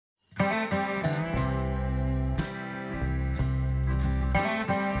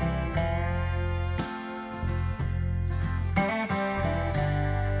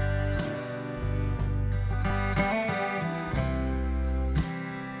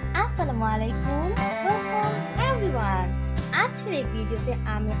আসসালামু আলাইকুম, welcome everyone. আজকের এই ভিডিওতে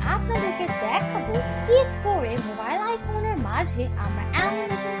আমি আপনাদেরকে দেখাবো কি করে মোবাইল আইকনের মাঝে আমরা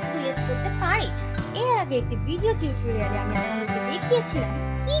অ্যানিমেশন ক্রিয়েট করতে পারি। এর আগে একটি ভিডিও টিউটোরিয়ালে আমি আপনাদেরকে দেখিয়েছিলাম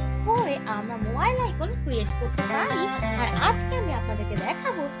কি করে আমরা মোবাইল আইকন ক্রিয়েট করতে পারি, আর আজকে আমি আপনাদেরকে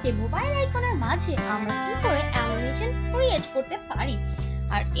দেখাবো যে মোবাইল আইকনের মাঝে আমরা কি করে অ্যানিমেশন ক্রিয়েট করতে পারি।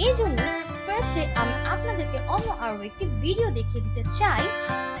 আর এই জন্য ফার্স্টে আমি আপনাদেরকে অন্য আরো একটি ভিডিও দেখিয়ে দিতে চাই,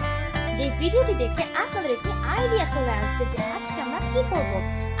 যে ভিডিওটি দেখে আপনাদের একটি আইডিয়া চলে আসবে যে আজকে আমরা কি করব।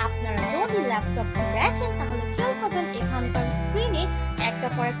 আপনারা যদি ল্যাপটপটি দেখেন তাহলে খেয়াল করবেন এখানকার স্ক্রিনে একটা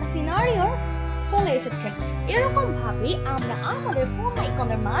পর একটা সিনারিও চলে এসেছে। এরকম ভাবে আমরা আমাদের ফোন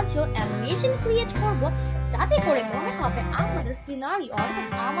আইকনের মাঝেও অ্যানিমেশন ক্রিয়েট করব, যাতে করে মনে হবে আমাদের সিনারি অর্থাৎ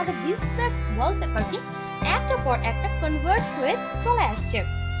আমাদের ডিসপ্লে ওয়ালপেপারটি একটা পর একটা কনভার্ট হয়ে চলে আসছে,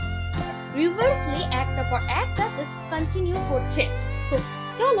 রিভার্সলি একটা পর একটা জাস্ট কন্টিনিউ করছে। তো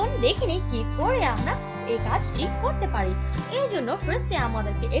চলুন দেখে নেই কি করে আমরা এই কাজটি করতে পারি। এর জন্য ফার্স্টে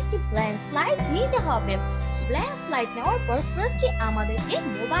আমাদেরকে একটি ব্ল্যাঙ্ক স্লাইড নিতে হবে। ব্ল্যাঙ্ক স্লাইড নেওয়ার পর ফার্স্টে আমাদেরকে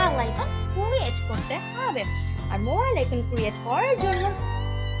মোবাইল আইকন ক্রিয়েট করতে হবে। আর মোবাইল আইকন ক্রিয়েট করার জন্য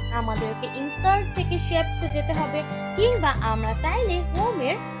আমাদেরকে ইনসার্ট থেকে শেপসে যেতে হবে, কিংবা আমরা চাইলে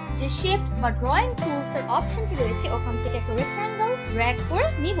হোমের যে শেপস বা ড্রয়িং টুলস এর অপশনটি রয়েছে ওখান থেকে একটা রেক্ট্যাঙ্গেল ড্র্যাগ করে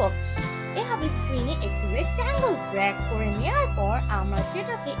নিব। এভাবে স্ক্রিনে একটু রেক্ট্যাঙ্গেল ড্র্যাগ করে নেওয়ার পর আমরা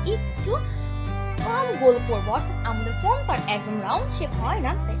সেটাকে একটু কম গোল করব, অর্থাৎ আমাদের ফোন তো একদম রাউন্ড শেপ হয়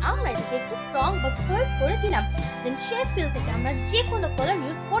না, তাই আমরা এটাকে একটু স্ট্রং বা কার্ভ করে দিলাম। দেন শেপ ফিল থেকে আমরা যে কোনো কালার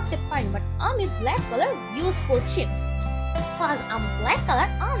ইউজ করতে পারি, বাট আমি ব্ল্যাক কালার ইউজ করছি কারণ আমার ব্ল্যাক কালার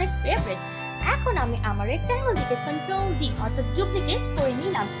অনেক ফেভারিট। এখন আমি আমার রেক্ট্যাঙ্গেল দিকে কন্ট্রোল ডি অর্থাৎ ডুপ্লিকেট করে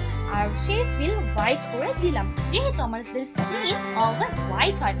নিলাম আর শেপ ফিল হোয়াইট করে দিলাম, যেহেতু আমাদের স্ক্রিন অলওয়েজ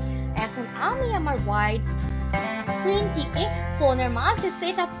হোয়াইট হয়। এখন আমি আমার হোয়াইট স্ক্রিনটিকে ফোনের মাঝে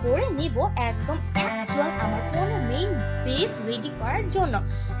সেট আপ করে নিব একদম অ্যাকচুয়াল আমার ফোনের মেইন বেস রেডি করার জন্য।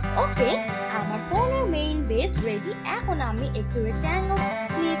 ওকে, আমার ফোনের মেইন বেস রেডি। এখন আমি একটু রেক্ট্যাঙ্গেল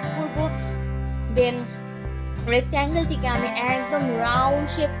ক্লিক করব, দেন রেক্ট্যাঙ্গেলটিকে আমি একদম রাউন্ড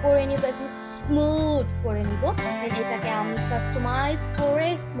শেপ করে নিব, একটু স্মুথ করে নিব। দেন এটাকে আমি কাস্টমাইজ করে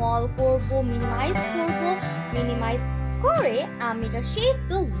স্মল করব, মিনিমাইজ করব। মিনিমাইজ করে আমি এটা শেপ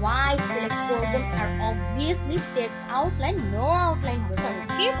টু হোয়াইট সিলেক্ট করব, আর obviously text outline no outline হবে, sorry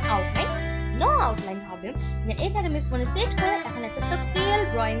shape outline no outline হবে। দেন এটাকে আমি ফোনে সেট করে এখন একটা সার্কেল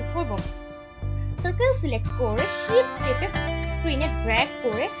ড্রয়িং করব। সার্কেল সিলেক্ট করে শিফট চেপে স্ক্রিনে ড্র্যাগ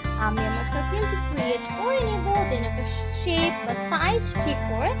করে আমি আমার সার্কেলটি ক্রিয়েট করে নেব। দেন একটা শেপ বা সাইজ ঠিক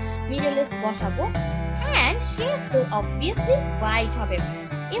করে মিডলে বসাবো, এন্ড শেপ তো অবভিয়াসলি হোয়াইট হবে।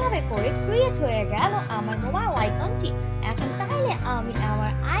 এভাবে করে ক্রিয়েট হয়ে গেল আমার মোবাইল আইকনটি। এখন চাইলে আমি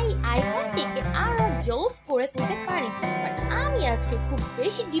আমার আইকনটিকে আরো জোস করে তুলতে পারি, বাট আমি আজকে খুব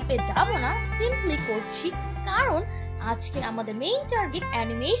বেশি ডিপে যাব না, সিম্পলি করছি কারণ আজকে আমাদের মেইন টার্গেট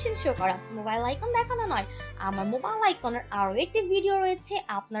অ্যানিমেশন শো করা, মোবাইল আইকন দেখানো নয়। আমার মোবাইল আইকনের আরো একটি ভিডিও রয়েছে,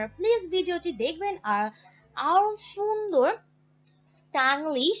 আপনারা প্লিজ ভিডিওটি দেখবেন আর আরো সুন্দর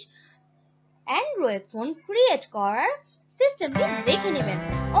স্টাইলিশ অ্যান্ড্রয়েড ফোন ক্রিয়েট করার সিস্টেমটি দেখে নেবেন।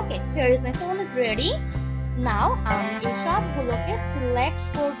 ওকে, here is my phone is ready. নাও আমি এই সবগুলোকে সিলেক্ট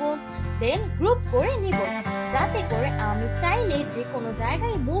করব, দেন গ্রুপ করে নিব, যাতে করে আমি চাইলে যে কোনো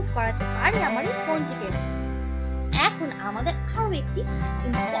জায়গায় মুভ করাতে পারি আমার এই ফোনটিকে। এখন আমাদের আরো একটি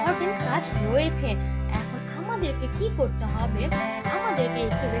ইম্পর্টেন্ট কাজ রয়েছে। এখন আমাদেরকে কি করতে হবে, আমাদেরকে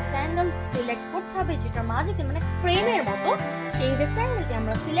একটু রেক্ট্যাঙ্গেল সিলেক্ট করতে হবে যেটা মাঝে মানে ফ্রেমের মতো। সেই রেক্ট্যাঙ্গেলকে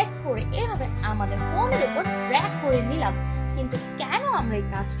আমরা সিলেক্ট করে এভাবে আমাদের ফোনের উপর ড্র্যাগ করে নিলাম। কিন্তু কেন আমরা এই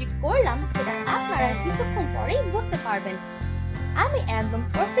কাজটি করলাম সেটা আপনারা কিছুক্ষণ পরেই বুঝতে পারবেন। আমি একদম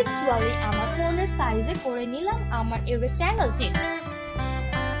পারফেক্টুয়ালি আমার ফোনের সাইজে করে নিলাম আমার এই রেক্ট্যাঙ্গেলটি।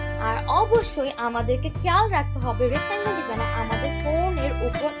 আর অবশ্যই আমাদেরকে খেয়াল রাখতে হবে রেক্ট্যাঙ্গেলটি যেন আমাদের ফোনের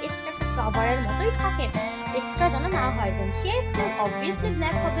উপর এক্সট্রা একটা কভারের মতোই থাকে, এক্সট্রা যেন না হয়। দেন শেপ তো অবভিয়াসলি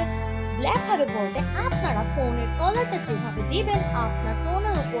ব্ল্যাক হবে। ব্ল্যাক হবে বলতে আপনারা ফোনের কালারটা যেভাবে দিবেন আপনার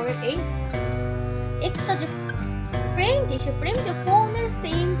ফোনের উপরে এই এক্সট্রা যে ফ্রেমটি, সে ফ্রেমটা ফোনের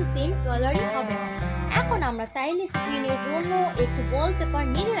সেম টু সেম কালারই হবে। এখন আমরা চাইলে স্ক্রিনের জন্য একটু ওয়ালপেপার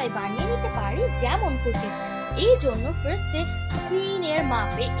নিজেরাই বানিয়ে নিতে পারি যেমন খুশি। এই জন্য ফার্স্টে স্ক্রিনের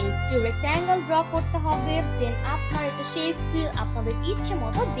মাপে একটি রেক্ট্যাঙ্গেল ড্র করতে হবে, দেন আপনার এটা শেপ ফিল আপনাদের ইচ্ছে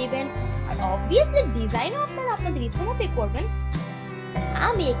মতো দিবেন, আর অবভিয়াসলি ডিজাইনও আপনারা আপনাদের ইচ্ছে মতোই করবেন।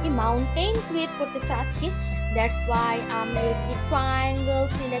 আমি একটি মাউন্টেন ক্রিয়েট করতে চাচ্ছি, দ্যাটস ওয়াই আমি একটি ট্রায়াঙ্গেল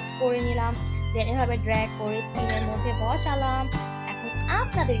সিলেক্ট করে নিলাম, দেন এভাবে ড্র্যাগ করে স্ক্রিনের মধ্যে বসালাম। এখন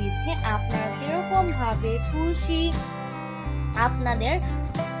আপনাদের ইচ্ছে, আপনারা যেরকম ভাবে খুশি আপনাদের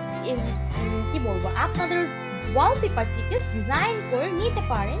কি বলবো, আপনাদের ওয়ালপেপারটিকে ডিজাইন করে নিতে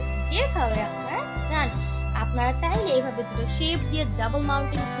পারেন যেভাবে আপনারা চান। আপনারা চাইলে এইভাবে দুটো শেপ দিয়ে ডাবল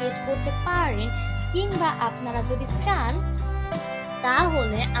মাউন্টেন ক্রিয়েট করতে পারেন, কিংবা আপনারা যদি চান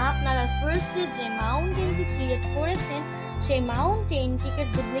তাহলে আপনারা ফার্স্টে যে মাউন্টেনটি ক্রিয়েট করেছেন সেই মাউন্টেনটিকে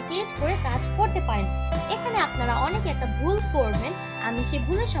ডুপ্লিকেট করে কাজ করতে পারেন। এখানে আপনারা অনেকে একটা ভুল করবেন, আমি সেই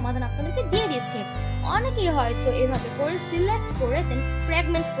ভুলের সমাধান আপনাদেরকে দিয়ে দিচ্ছি। অনেকেই হয়তো এভাবে করে সিলেক্ট করে দেন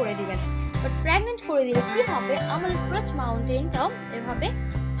ফ্র্যাগমেন্ট করে দিবেন, বাট ফ্র্যাগমেন্ট করে দিলে কি হবে, আমাদের ফার্স্ট মাউন্টেনটাও এভাবে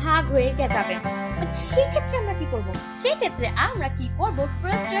ভাগ হয়ে যাবে। বাট সেক্ষেত্রে আমরা কি করব, সেক্ষেত্রে আমরা কি করব,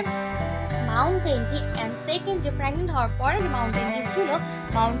 ফার্স্ট মাউন্টেনটি এন্ড সেকেন্ড যে ফ্র্যাগমেন্ট হওয়ার পরে যে মাউন্টেনটি ছিল,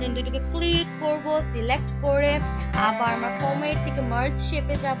 মাউন্টেনটিকে ক্লিক করব, সিলেক্ট করে আবার আমরা ফরম্যাট থেকে মার্জ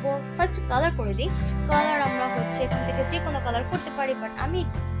শেপে যাব। ফার্স্ট কালার করে দিই, কালার আমরা হচ্ছে এখান থেকে যে কোনো কালার করতে পারি, বাট আমি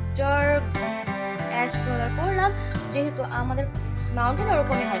ডার্ক অ্যাশ কালার করলাম যেহেতু আমাদের মাউন্টেন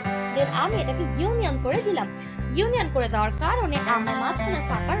ওরকমই হয়। দেন আমি এটাকে ইউনিয়ন করে দিলাম। ইউনিয়ন করে দেওয়ার কারণে আমার মাঝখানে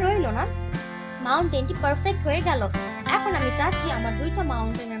ফাঁকা রইল না, মাউন্টেনটি পারফেক্ট হয়ে গেল। এখন আমি চাচ্ছি আমার দুইটা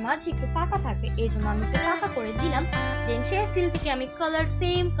মাউন্টেনের মাঝে একটু ফাঁকা থাকে, এই জন্য আমি একটু ফাঁকা করে দিলাম। দেন সেই ফিল থেকে আমি কালার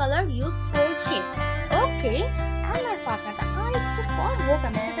সেম কালার ইউজ করছি। ওকে, আমার ফাঁকাটা আর একটু কম হোক,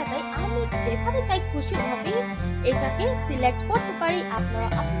 আমি সেটা চাই, আমি যেভাবে চাই খুশি ভাবে এটাকে সিলেক্ট করতে পারি, আপনারা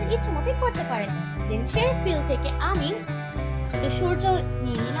আপনাদের ইচ্ছে মতোই করতে পারেন। দেন সেই ফিল থেকে আমি সূর্য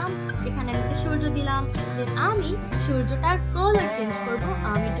নিয়ে নিলাম, এখানে আমি সূর্য দিলাম। দেন আমি সূর্যটার কালার চেঞ্জ করব,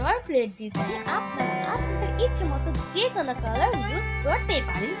 আমি ডার্ক রেড দিচ্ছি, আপনারা আপনাদের ইচ্ছে মতো যে কোনো কালার ইউজ করতে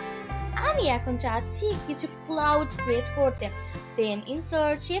পারেন। আমি এখন চাচ্ছি কিছু ক্লাউড ক্রিয়েট করতে। দেন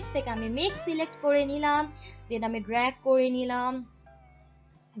ইনসার্ট শেপস থেকে আমি মেক সিলেক্ট করে নিলাম, দেন আমি ড্র্যাগ করে নিলাম।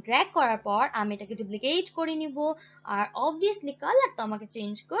 ড্র্যাগ করার পর আমি এটাকে ডুপ্লিকেট করে নিব, আর অবভিয়াসলি কালার তো আমাকে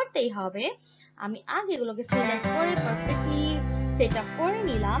চেঞ্জ করতেই হবে। আমি আগে এগুলোকে সিলেক্ট করে পারফেক্টলি সেট আপ করে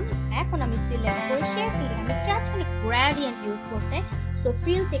নিলাম। এখন আমি সিলেক্ট করে শেপ দিলাম, আমি চাচ্ছি গ্রেডিয়েন্ট ইউজ করতে, সো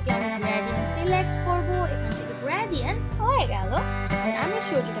ফিল থেকে আমি গ্রেডিয়েন্ট সিলেক্ট করব, এখান থেকে গ্রেডিয়েন্ট হয়ে গেল। আমি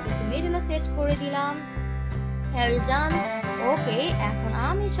সূর্যটাকে একটু মিডলে সেট করে দিলাম, হেয়ার ইজ ডান। ওকে, এখন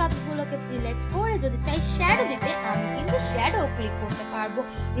আমি সবগুলোকে সিলেক্ট করে যদি চাই শ্যাডো দিতে, আমি কিন্তু শ্যাডো ক্লিক করতে পারবো।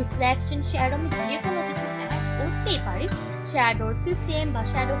 রিফ্লেকশন শ্যাডো আমি যে কোনো কিছু অ্যাড করতেই পারি। শ্যাডোর সিস্টেম বা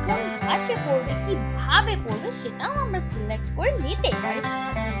শ্যাডো কোন পাশে পড়বে, কিভাবে পড়বে সেটাও আমরা সিলেক্ট করে নিতেই পারি,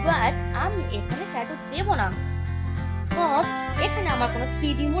 বাট আমি এখানে শ্যাডো দেব না, বিকজ এখানে আমার কোনো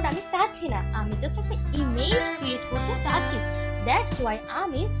 3D মোড আমি চাচ্ছি না, আমি জাস্ট একটা ইমেজ ক্রিয়েট করতে চাচ্ছি। দ্যাটস ওয়াই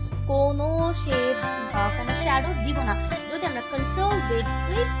আমি কোনো শেপ বা কোনো শ্যাডো দিব না। যদি আমরা কন্ট্রোল জেড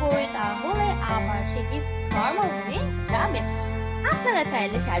ক্লিক করি তাহলে আবার সেটি নরমাল হয়ে যাবে। আপনারা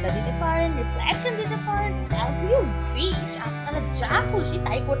চাইলে শ্যাডো দিতে পারেন, রিফ্লেকশন দিতে পারেন, অ্যাজ ইউ উইশ, আপনারা যা খুশি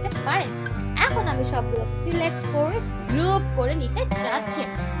তাই করতে পারেন। এখন আমি সবগুলোকে সিলেক্ট করে গ্রুপ করে নিতে চাচ্ছি,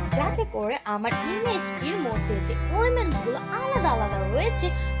 যাতে করে আমার ইমেজটির মধ্যে যে এলিমেন্টগুলো আলাদা আলাদা রয়েছে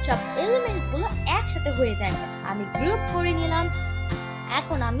সব এলিমেন্টগুলো একসাথে হয়ে যায়। আমি গ্রুপ করে নিলাম।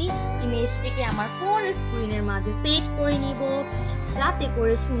 এখন আমি ইমেজটিকে আমার ফোন স্ক্রিনের মাঝে সেট করে নিব, যাতে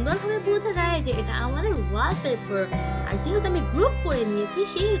করে সুন্দরভাবে বোঝা যায় যে এটা আমাদের ওয়ালপেপার। আর যেহেতু আমি গ্রুপ করে নিয়েছি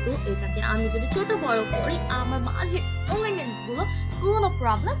সেহেতু এটাকে আমি যদি ছোট বড় করি আমার মাঝে এলিমেন্টস গুলো কোনো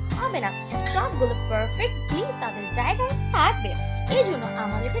প্রবলেম হবে না, সবগুলো পারফেক্টলি তাদের জায়গায় থাকবে। এই জন্য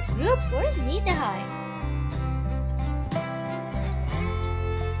আমাদেরকে গ্রুপ করে নিতে হয়।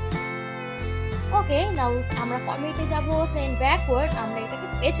 ওকে, নাও আমরা ফরম্যাটে যাব, সেন্ড ব্যাকওয়ার্ড, আমরা এটাকে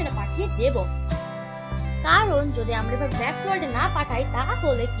পেছনে পাঠিয়ে দেব। কারণ যদি আমরা এবার ব্যাকওয়ার্ডে না পাঠাই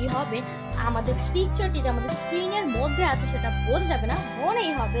তাহলে কি হবে, আমাদের পিকচারটি যে আমাদের স্ক্রিনের মধ্যে আছে সেটা বোঝা যাবে না,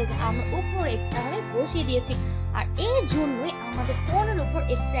 মনেই হবে যে আমরা উপরে এক্সট্রা বসিয়ে দিয়েছি। আর এই জন্যই আমাদের ফোনের উপর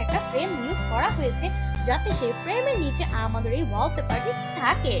এক্সট্রা একটা ফ্রেম ইউজ করা হয়েছে, যাতে সেই ফ্রেমের নিচে আমাদের এই ওয়ালপেপারটি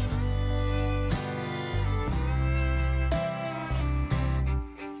থাকে।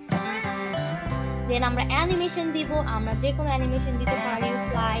 দেন আমরা অ্যানিমেশন দিব, আমরা যে কোনো অ্যানিমেশন দিতে পারি,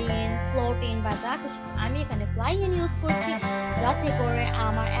 ফ্লাই ইন, ফ্লোট ইন বা যা কিছু। আমি এখানে ফ্লাই ইন ইউজ করছি, যাতে করে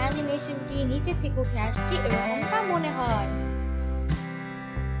আমার অ্যানিমেশনটি নিচে থেকে উঠে আসছে এরকমটা মনে হয়।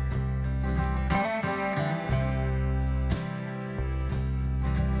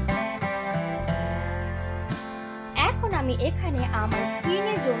 এখন আমি এখানে আমার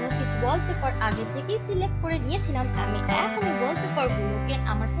স্ক্রিনের জন্য কিছু ওয়ালপেপার আগে থেকেই সিলেক্ট করে নিয়েছিলাম। আমি এখন ওয়ালপেপার গুলোকে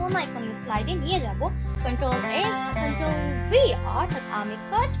আমার ফোন আইকনের স্লাইডে নিয়ে যাব, কন্ট্রোল এ কন্ট্রোল ভি, অর্থাৎ আমি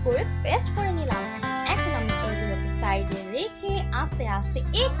কাট করে পেস্ট করে নিলাম। এখন আমি এগুলোকে সাইডে রেখে আস্তে আস্তে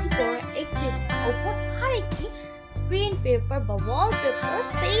একটি করে একটি উপর আরেকটি স্ক্রিন পেপার বা ওয়ালপেপার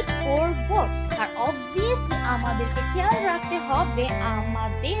সেট করব। আর অবভিয়াসলি আমাদেরকে খেয়াল রাখতে হবে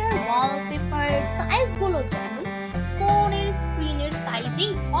আমাদের ওয়ালপেপার সাইজগুলো যেন ফোনের স্ক্রিনের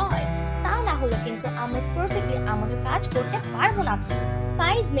সাইজেই হয়, তা না হলে কিন্তু আমরা পারফেক্টলি আমাদের কাজ করতে পারবো না।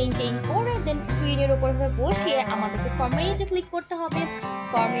 সাইজ মেইনটেইন করে দেন স্ক্রিনের উপর বসিয়ে আমাদেরকে ফরম্যাটে ক্লিক করতে হবে।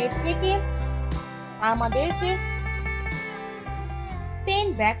 ফরম্যাট থেকে আমাদেরকে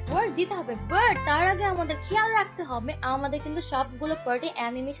সেন্ড ব্যাকওয়ার্ড দিতে হবে, বাট তার আগে আমাদের খেয়াল রাখতে হবে আমাদের কিন্তু সবগুলো পার্টে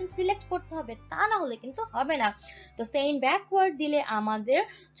অ্যানিমেশন সিলেক্ট করতে হবে, তা না হলে কিন্তু হবে না। তো সেন্ড ব্যাকওয়ার্ড দিলে আমাদের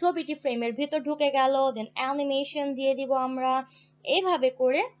ছবিটি ফ্রেমের ভিতর ঢুকে গেল, দেন অ্যানিমেশন দিয়ে দিব আমরা। এইভাবে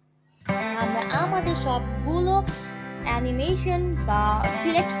করে আমরা আমাদের সবগুলো অ্যানিমেশন বা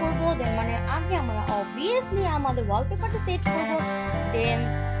সিলেক্ট করব। দেন মানে আগে আমরা অবভিয়াসলি আমাদের ওয়ালপেপারটা সেট করব, দেন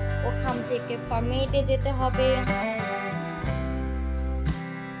ওখান থেকে ফরম্যাটে যেতে হবে।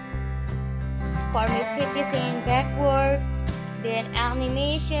 ফরম্যাট থেকে send backward, then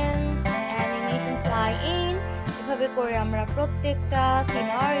animation fly in. এভাবে করে আমরা প্রত্যেকটা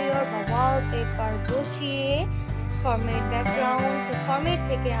সিনারিও বা ওয়ালপেপার বসিয়ে ফরম্যাট ব্যাকগ্রাউন্ড, ফরম্যাট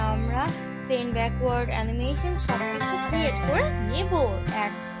থেকে আমরা সেন্ড ব্যাকওয়ার্ড অ্যানিমেশন সবকিছু ক্রিয়েট করে নেব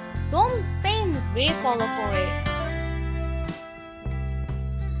একদম সেম ওয়ে ফলো করে।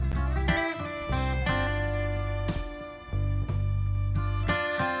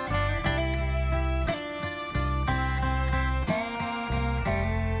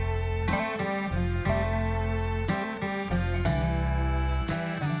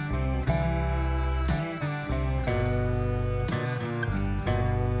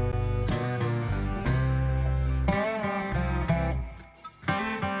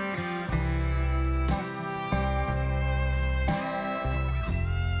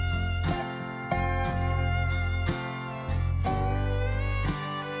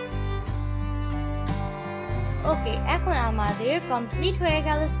 ওকে, এখন আমাদের কমপ্লিট হয়ে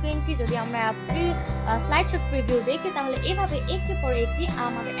গেল স্ক্রিনটি। যদি আমরা স্লাইড শো প্রিভিউ দেখি তাহলে এভাবে একটি পর একটি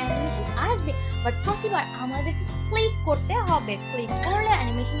আমাদের অ্যানিমেশন আসবে, বাট প্রতিবার আমাদেরকে ক্লিক করতে হবে। ক্লিক করলে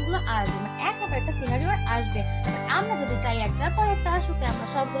অ্যানিমেশনগুলো আসবে, মানে একবার একটা সিনারিও আসবে। আমরা যদি চাই একটার পর একটা আসুক, আমরা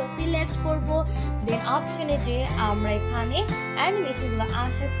সবগুলো সিলেক্ট করব, দেন অপশনে যে আমরা এখানে অ্যানিমেশনগুলো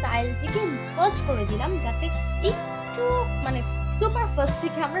আসার স্টাইলটিকে ফার্স্ট করে দিলাম, যাতে একটু মানে সুপার ফার্স্ট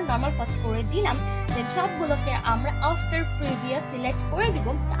থেকে আমরা নরমাল ফার্স্ট করে দিলাম। দেন সবগুলোকে আমরা আফটার প্রিভিয়াস সিলেক্ট করে দিব,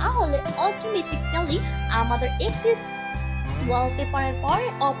 তাহলে অটোমেটিক্যালি আমাদের একটি ওয়ালপেপারের পরে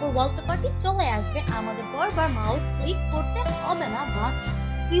অপর ওয়ালপেপারটি চলে আসবে। আমাদের বারবার মাউস ক্লিক করতে হবে না বা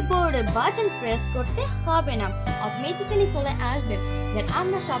কিবোর্ডের বাটন প্রেস করতে হবে না, অটোমেটিক্যালি চলে আসবে। দেন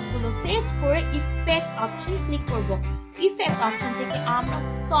আমরা সবগুলো সেট করে ইফেক্ট অপশন ক্লিক করব। ইফেক্ট অপশন থেকে আমরা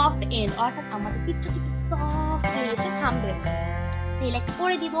সফট এন্ড অর্থাৎ আমাদের পিকচারটিকে সফট এসে থামবে সিলেক্ট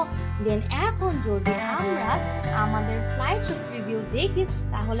করে দিব। দেন এখন যদি আমরা আমাদের স্লাইড শো প্রিভিউ দেখি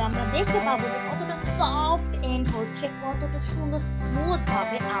তাহলে আমরা দেখতে পাবো যে কতটা সফট এন্ড হচ্ছে, কতটা সুন্দর স্মুথ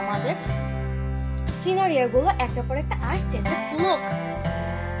ভাবে আমাদের সিনারিও গুলো একটা পর একটা আসছে। জাস্ট লুক,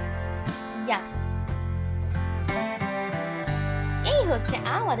 এই হচ্ছে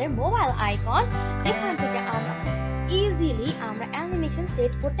আমাদের মোবাইল আইকন, যেখান থেকে আমরা ইজিলি আমরা অ্যানিমেশন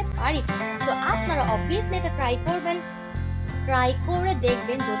সেট করতে পারি। তো আপনারা অবভিয়াসলি এটা ট্রাই করবেন, ট্রাই করে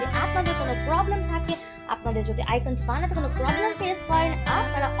দেখবেন। যদি আপনাদের কোনো প্রবলেম থাকে, আপনাদের যদি আইকনটি বানাতে কোনো প্রবলেম ফেস করেন,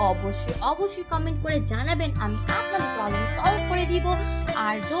 আপনারা অবশ্যই কমেন্ট করে জানাবেন, আমি আপনাদের প্রবলেম সলভ করে দিব।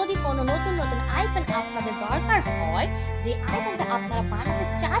 আর যদি কোনো নতুন আইকন আপনাদের দরকার হয়, যে আইকনটা আপনারা বানাতে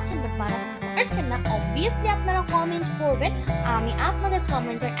চাচ্ছেন বাট বানাতে পারছেন না, অবভিয়াসলি আপনারা কমেন্ট করবেন, আমি আপনাদের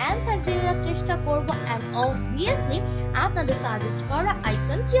কমেন্টের অ্যান্সার দেওয়ার চেষ্টা করব। এন্ড অবভিয়াসলি আপনাদের সাজেস্ট করা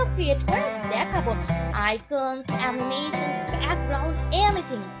আইকনটিও ক্রিয়েট করে দেখাবো। আইকন, অ্যানিমেশন, ব্যাকগ্রাউন্ড,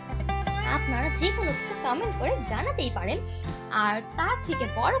 এনিথিং আপনারা যে কোনো কিছু কমেন্ট করে জানাতেই পারেন। আর তার থেকে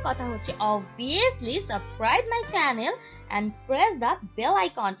বড় কথা হচ্ছে obviously subscribe my channel and press the bell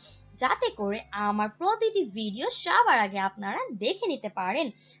icon, যাতে করে আমার প্রতিটি ভিডিও সবার আগে আপনারা দেখে নিতে পারেন।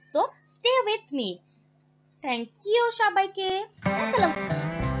 So stay with me. Thank you সবাইকে। আসসালামু